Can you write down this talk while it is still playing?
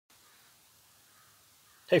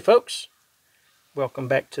Hey folks, welcome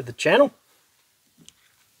back to the channel.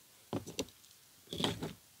 We're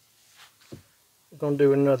going to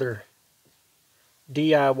do another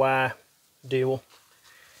DIY deal.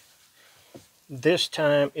 This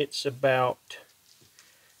time it's about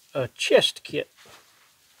a chest kit.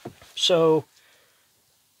 So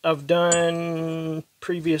I've done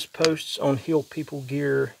previous posts on Hill People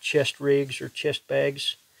Gear chest rigs or chest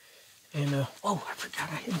bags. And oh, I forgot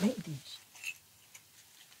I had made these.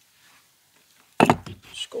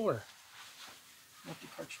 Score.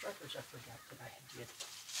 Multi-card strikers, I forgot that I had did.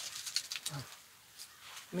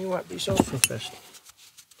 Let me wipe these off real fast.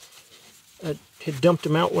 I had dumped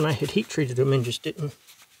them out when I had heat treated them and just didn't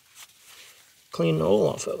clean the oil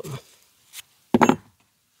off of them.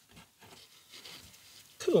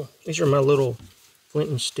 Cool. These are my little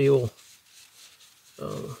flint and steel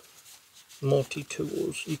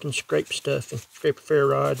multi-tools. You can scrape stuff and scrape a ferro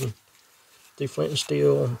rod and do flint and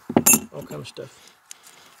steel and all kind of stuff.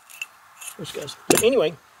 Those guys. But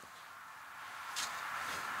anyway,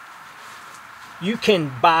 you can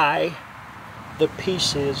buy the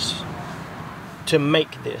pieces to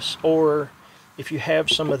make this, or if you have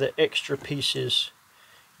some of the extra pieces,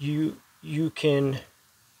 you can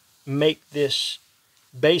make this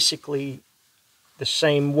basically the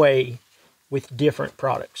same way with different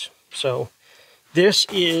products. So this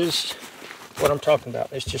is what I'm talking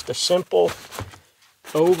about. It's just a simple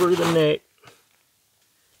over the neck,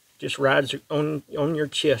 just rides on your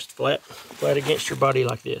chest, flat against your body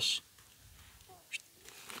like this.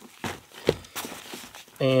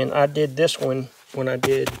 And I did this one when I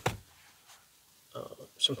did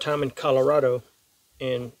some time in Colorado,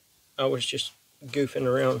 and I was just goofing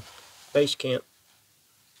around base camp,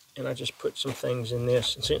 and I just put some things in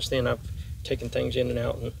this. And since then, I've taken things in and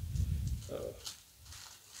out, and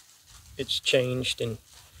it's changed, and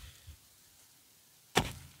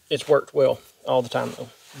it's worked well all the time though.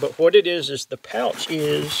 But what it is the pouch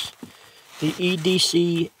is the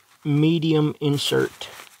EDC medium insert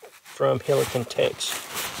from Helicon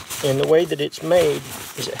Tex. And the way that it's made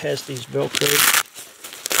is it has these Velcro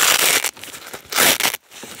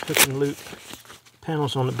hook and loop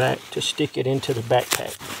panels on the back to stick it into the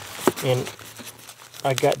backpack. And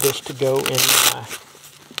I got this to go in my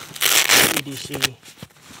EDC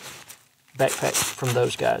backpack from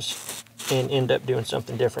those guys and end up doing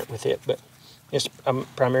something different with it. But I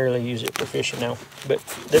primarily use it for fishing now. But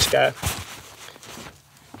this guy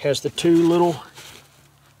has the two little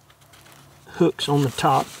hooks on the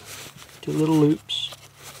top, two little loops,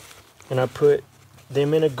 and I put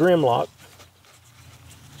them in a Grimlock,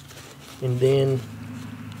 and then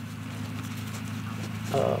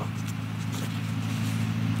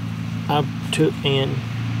I took and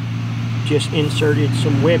just inserted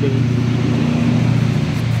some webbing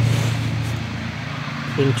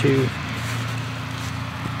into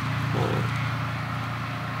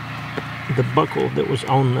the buckle that was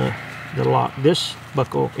on the lock. This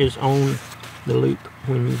buckle is on the loop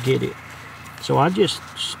when you get it. So I just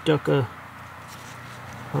stuck a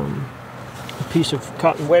piece of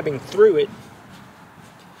cotton webbing through it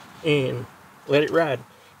and let it ride.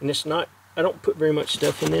 And it's not, I don't put very much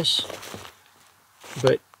stuff in this,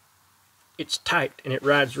 but it's tight and it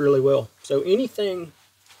rides really well. So anything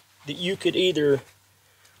that you could either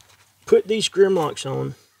put these Grimlocks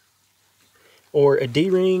on, or a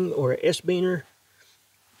D-ring or a S-beaner,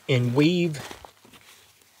 and weave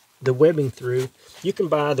the webbing through. You can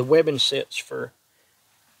buy the webbing sets for,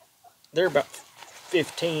 they're about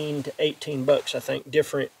 15 to 18 bucks, I think,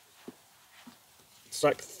 different. It's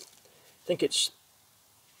like, I think it's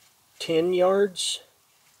 10 yards,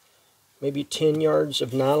 maybe 10 yards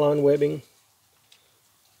of nylon webbing,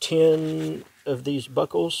 10 of these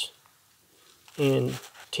buckles, and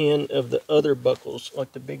 10 of the other buckles,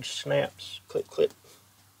 like the big snaps, clip,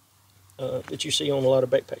 that you see on a lot of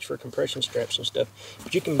backpacks for compression straps and stuff.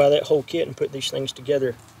 But you can buy that whole kit and put these things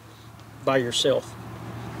together by yourself.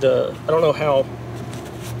 I don't know how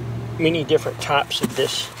many different types of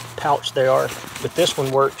this pouch there are, but this one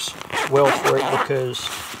works well for it because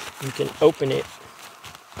you can open it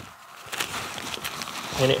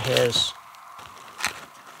and it has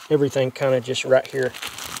everything kind of just right here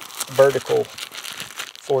vertical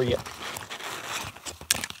for you.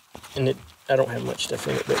 And I don't have much stuff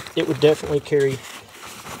in it, but it would definitely carry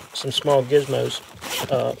some small gizmos.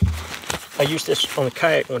 I used this on a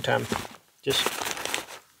kayak one time, just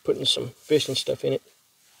putting some fishing stuff in it,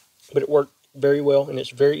 but it worked very well, and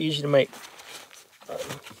it's very easy to make.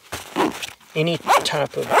 Any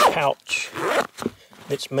type of pouch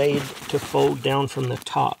that's made to fold down from the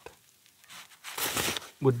top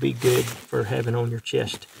would be good for having on your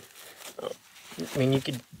chest. I mean, you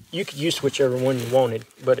could use whichever one you wanted,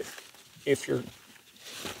 but if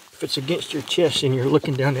it's against your chest and you're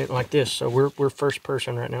looking down at it like this, so we're first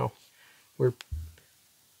person right now. We're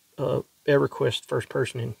EverQuest first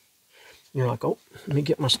person, and you're like, oh, let me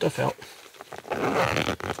get my stuff out.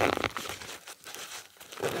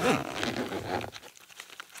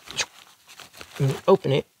 When you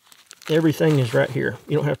open it, everything is right here.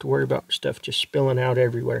 You don't have to worry about stuff just spilling out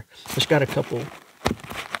everywhere. It's got a couple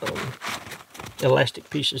elastic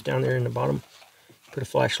pieces down there in the bottom. Put a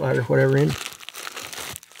flashlight or whatever in.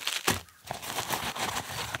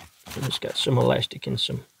 And it's got some elastic and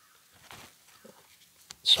some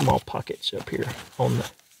small pockets up here on the...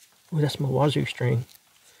 Oh, that's my wazoo string.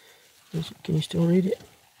 Can you still read it?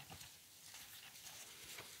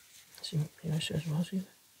 Let's see, maybe it says wazoo.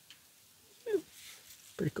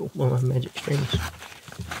 Pretty cool. One of my magic strings.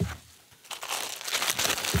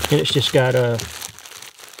 And it's just got a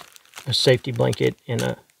safety blanket and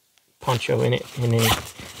a poncho in it. And then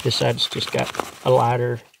this side's just got a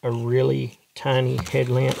lighter, a really tiny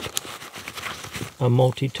headlamp, a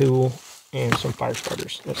multi-tool, and some fire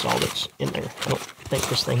starters. That's all that's in there. I don't think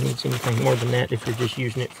this thing needs anything more than that if you're just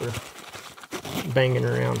using it for banging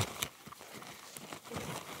around.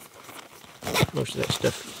 Most of that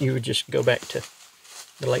stuff, you would just go back to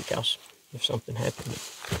the lake house if something happened.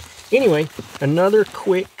 Anyway, another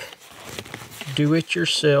quick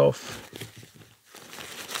do-it-yourself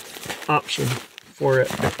option for a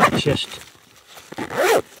chest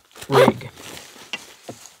rig.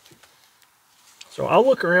 So I'll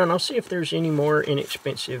look around, I'll see if there's any more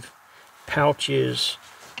inexpensive pouches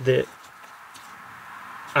that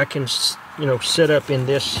I can, you know, set up in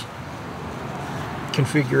this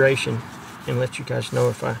configuration and let you guys know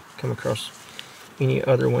if I come across any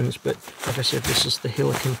other ones. But like I said, this is the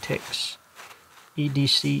Helicon Tex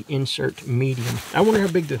EDC insert medium. I wonder how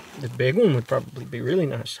big the big one would probably be. Really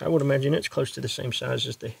nice. I would imagine it's close to the same size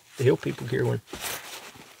as the Hill People gear one.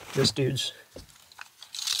 This dude's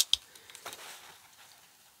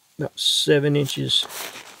about 7 inches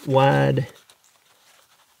wide,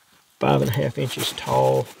 5.5 inches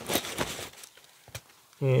tall,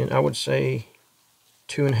 and I would say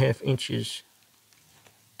 2.5 inches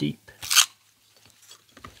deep.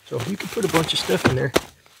 So you can put a bunch of stuff in there.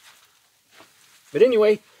 But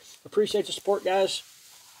anyway, appreciate the support, guys.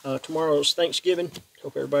 Tomorrow's Thanksgiving.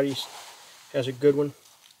 Hope everybody has a good one.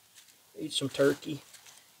 Eat some turkey.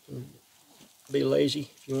 And be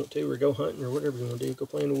lazy if you want to, or go hunting, or whatever you want to do. Go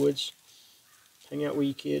play in the woods. Hang out with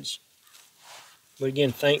your kids. But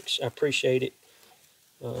again, thanks. I appreciate it.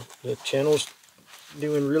 The channel's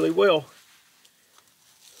doing really well.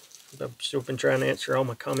 I've still been trying to answer all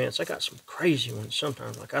my comments. I got some crazy ones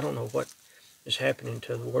sometimes. Like, I don't know what is happening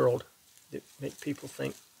to the world that make people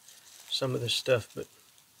think some of this stuff. But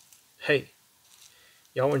hey,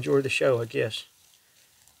 y'all enjoy the show, I guess.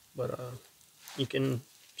 But you can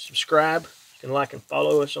subscribe. You can like and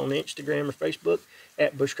follow us on Instagram or Facebook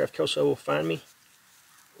at Bushcraft Kelso. Will find me.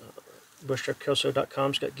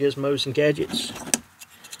 Bushcraftkelso.com's got gizmos and gadgets.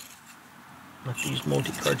 Like these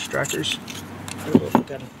multi-card strikers. I don't know if I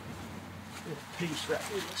got a piece right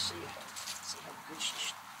here. Let's see how good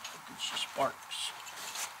she sparks.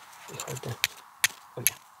 It's hard to, oh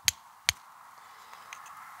yeah.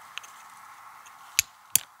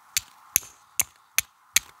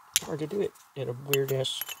 Hard to do it at a weird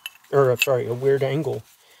ass, or sorry, a weird angle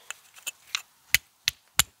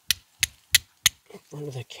in front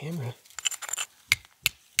of the camera.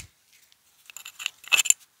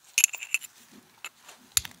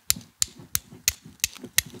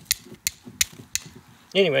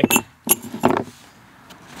 Anyway,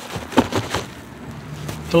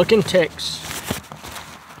 Helicon Tex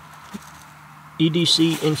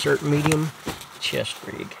EDC insert medium chest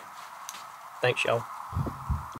rig. Thanks, y'all.